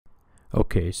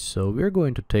Okay, so we're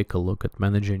going to take a look at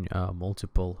managing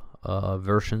multiple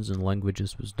versions and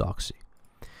languages with Docsie.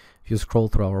 If you scroll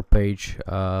through our page,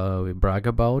 we brag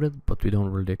about it, but we don't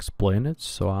really explain it,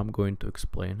 so I'm going to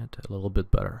explain it a little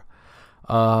bit better.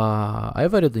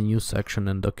 I've added a new section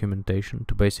in documentation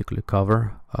to basically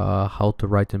cover how to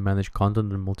write and manage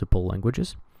content in multiple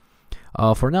languages.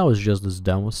 For now, it's just this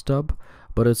demo stub,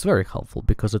 but it's very helpful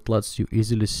because it lets you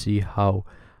easily see how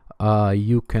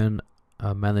you can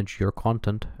manage your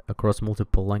content across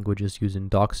multiple languages using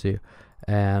Docsie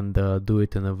and do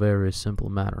it in a very simple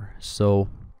manner. So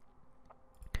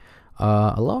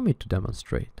allow me to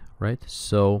demonstrate, right?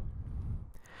 So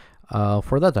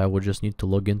for that I would just need to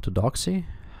log into Docsie.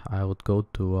 I would go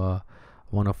to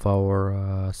one of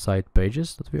our site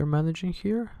pages that we are managing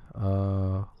here.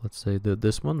 Let's say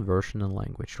this one, version and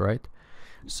language, right?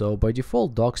 So by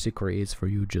default, Docsie creates for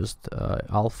you just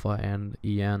alpha and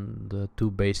en, the two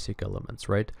basic elements,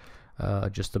 right?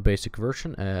 Just a basic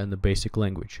version and a basic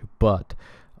language. But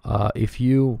if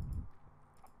you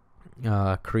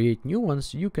create new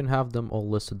ones, you can have them all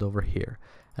listed over here.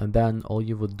 And then all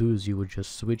you would do is you would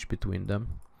just switch between them.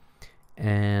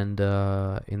 And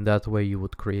in that way you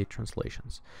would create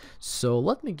translations. So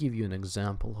let me give you an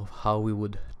example of how we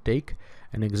would take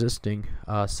an existing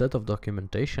set of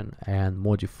documentation and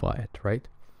modify it, right?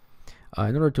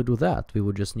 In order to do that, we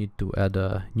would just need to add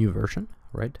a new version,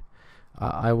 right?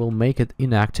 I will make it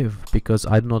inactive because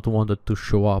I do not want it to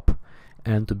show up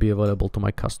and to be available to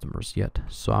my customers yet.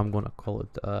 So I'm gonna call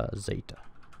it Zeta.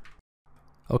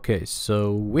 Okay,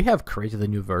 so we have created a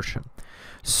new version.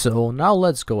 So now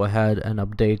let's go ahead and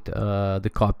update the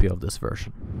copy of this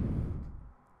version.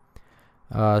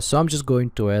 So I'm just going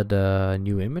to add a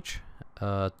new image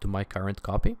to my current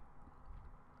copy.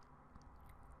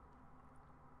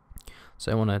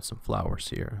 So I want to add some flowers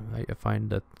here. I find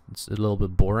that it's a little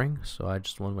bit boring, so I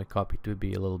just want my copy to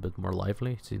be a little bit more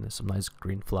lively. See, there's some nice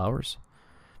green flowers,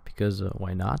 because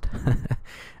why not?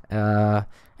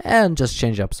 And just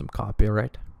change up some copy,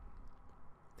 right?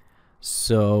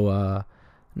 So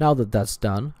now that that's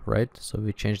done, right, so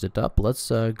we changed it up, let's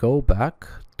go back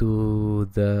to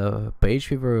the page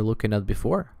we were looking at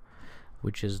before,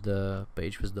 which is the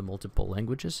page with the multiple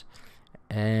languages.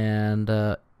 And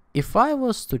if I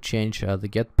was to change the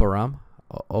get param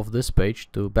of this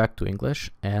page to back to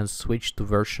English and switch to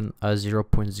version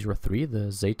 0.03,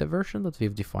 the Zeta version that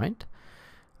we've defined,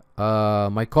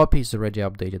 my copy is already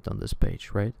updated on this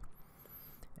page, right?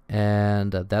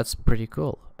 And that's pretty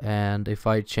cool. And if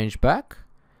I change back,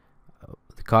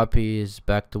 the copy is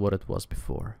back to what it was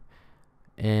before.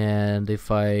 And if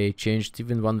I changed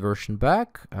even one version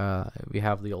back, we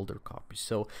have the older copy.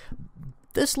 So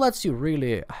this lets you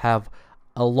really have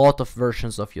a lot of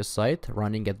versions of your site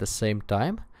running at the same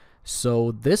time.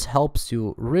 So this helps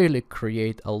you really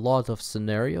create a lot of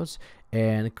scenarios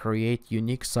and create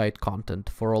unique site content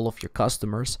for all of your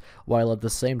customers, while at the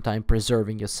same time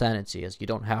preserving your sanity, as you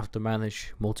don't have to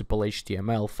manage multiple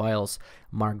HTML files,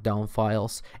 markdown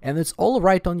files, and it's all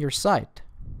right on your site.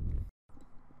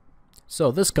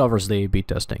 So this covers the A/B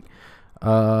testing.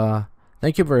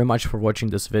 Thank you very much for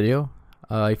watching this video.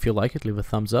 If you like it, leave a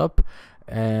thumbs up,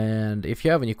 and if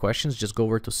you have any questions, just go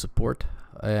over to support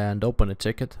and open a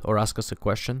ticket or ask us a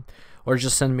question, or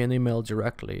just send me an email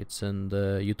directly. It's in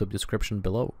the YouTube description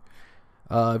below.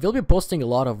 We'll be posting a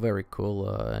lot of very cool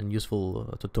and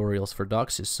useful tutorials for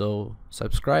Docsie, so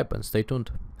subscribe and stay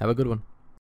tuned. Have a good one.